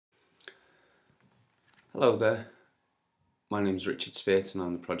Hello there, my name is Richard Spate and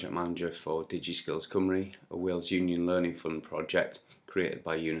I'm the Project Manager for DigiSkills Cymru, a Wales Union Learning Fund project created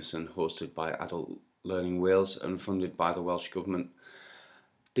by UNISON, hosted by Adult Learning Wales and funded by the Welsh Government.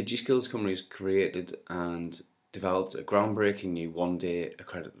 DigiSkills Cymru has created and developed a groundbreaking new one-day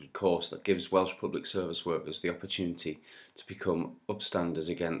accredited course that gives Welsh public service workers the opportunity to become upstanders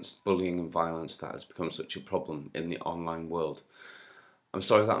against bullying and violence that has become such a problem in the online world. I'm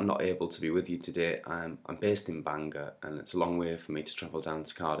sorry that I'm not able to be with you today. I'm based in Bangor and it's a long way for me to travel down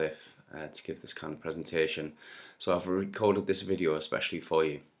to Cardiff to give this kind of presentation. So I've recorded this video especially for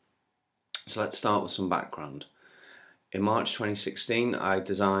you. So let's start with some background. In March 2016, I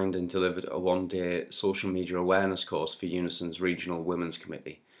designed and delivered a one-day social media awareness course for Unison's Regional Women's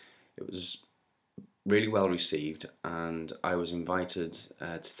Committee. It was really well received and I was invited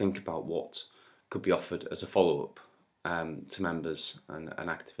to think about what could be offered as a follow-up to members and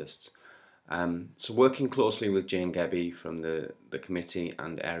activists. So working closely with Jane Gebby from the committee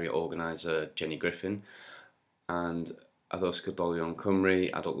and area organiser Jenny Griffin and Addysgolion Cymru,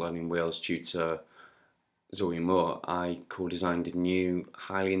 Adult Learning Wales tutor Zoe Moore, I co-designed a new,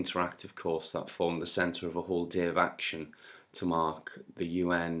 highly interactive course that formed the centre of a whole day of action to mark the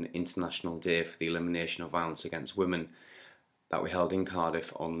UN International Day for the Elimination of Violence Against Women that we held in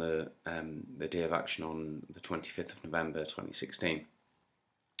Cardiff on the day of action on the 25th of November 2016.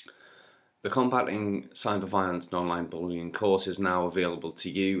 The Combating Cyber Violence and Online Bullying course is now available to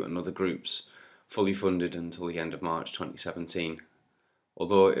you and other groups, fully funded until the end of March 2017.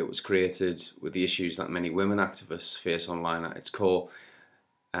 Although it was created with the issues that many women activists face online at its core,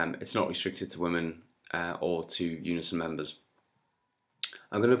 it's not restricted to women or to UNISON members.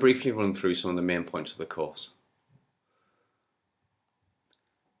 I'm going to briefly run through some of the main points of the course.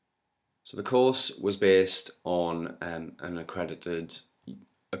 So the course was based on an accredited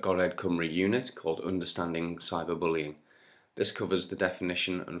Agored Cymru unit called Understanding Cyberbullying. This covers the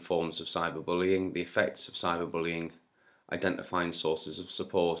definition and forms of cyberbullying, the effects of cyberbullying, identifying sources of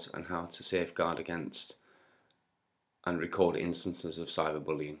support and how to safeguard against and record instances of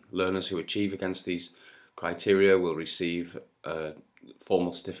cyberbullying. Learners who achieve against these criteria will receive a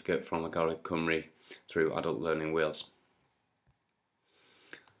formal certificate from Agored Cymru through Adult Learning Wales.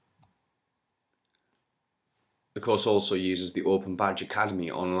 The course also uses the Open Badge Academy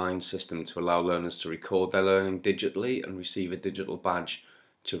online system to allow learners to record their learning digitally and receive a digital badge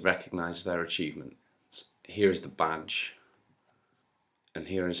to recognise their achievements. Here is the badge, and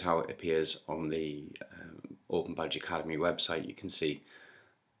here is how it appears on the Open Badge Academy website. You can see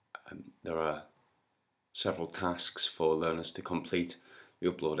there are several tasks for learners to complete. We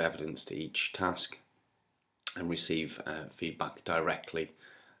upload evidence to each task and receive feedback directly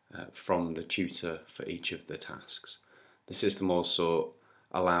from the tutor for each of the tasks. The system also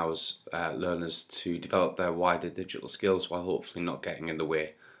allows learners to develop their wider digital skills while hopefully not getting in the way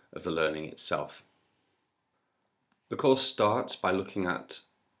of the learning itself. The course starts by looking at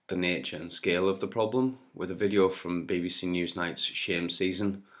the nature and scale of the problem with a video from BBC Newsnight's Shame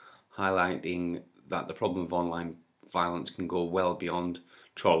Season highlighting that the problem of online violence can go well beyond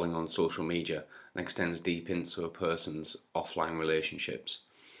trolling on social media and extends deep into a person's offline relationships.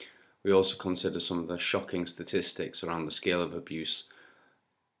 We also consider some of the shocking statistics around the scale of abuse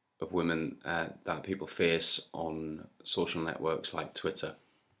of women that people face on social networks like Twitter.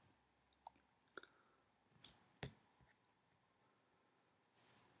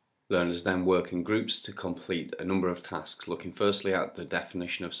 Learners then work in groups to complete a number of tasks, looking firstly at the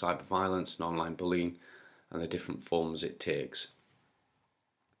definition of cyber violence and online bullying and the different forms it takes.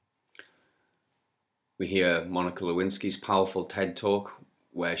 We hear Monica Lewinsky's powerful TED Talk,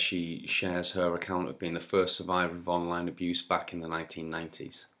 where she shares her account of being the first survivor of online abuse back in the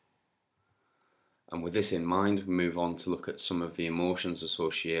 1990s. And with this in mind, we move on to look at some of the emotions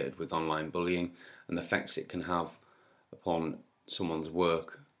associated with online bullying and the effects it can have upon someone's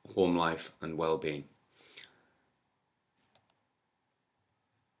work, home life and well-being.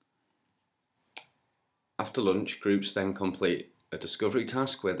 After lunch, groups then complete a discovery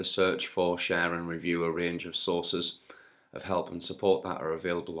task where they search for, share and review a range of sources of help and support that are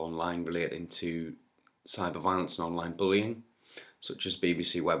available online relating to cyber violence and online bullying, such as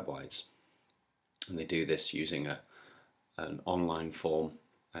BBC Webwise. And they do this using an online form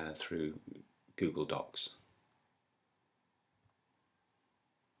through Google Docs.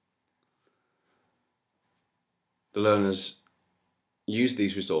 The learners use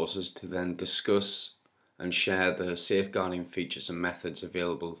these resources to then discuss and share the safeguarding features and methods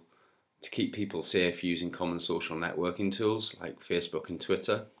available to keep people safe using common social networking tools like Facebook and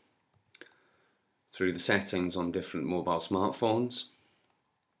Twitter, through the settings on different mobile smartphones,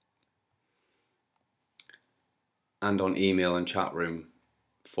 and on email and chat room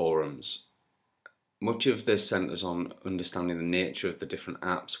forums. Much of this centres on understanding the nature of the different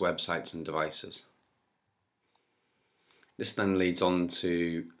apps, websites and devices. This then leads on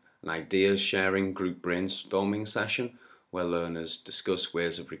to an ideas sharing group brainstorming session where learners discuss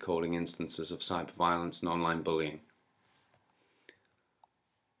ways of recording instances of cyber violence and online bullying.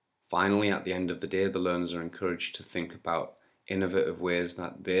 Finally, at the end of the day, the learners are encouraged to think about innovative ways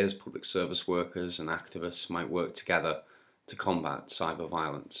that they as public service workers and activists might work together to combat cyber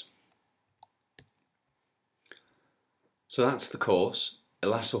violence. So that's the course. It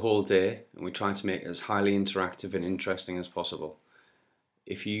lasts a whole day and we try to make it as highly interactive and interesting as possible.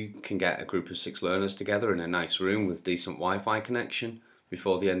 If you can get a group of 6 learners together in a nice room with decent Wi-Fi connection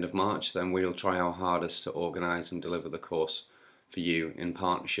before the end of March, then we'll try our hardest to organise and deliver the course for you in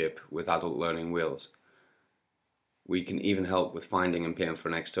partnership with Adult Learning Wales. We can even help with finding and paying for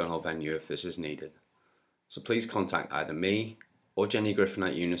an external venue if this is needed. So please contact either me or Jenny Griffin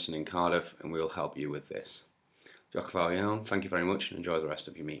at UNISON in Cardiff and we'll help you with this. Diolch yn fawr iawn, thank you very much and enjoy the rest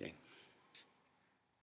of your meeting.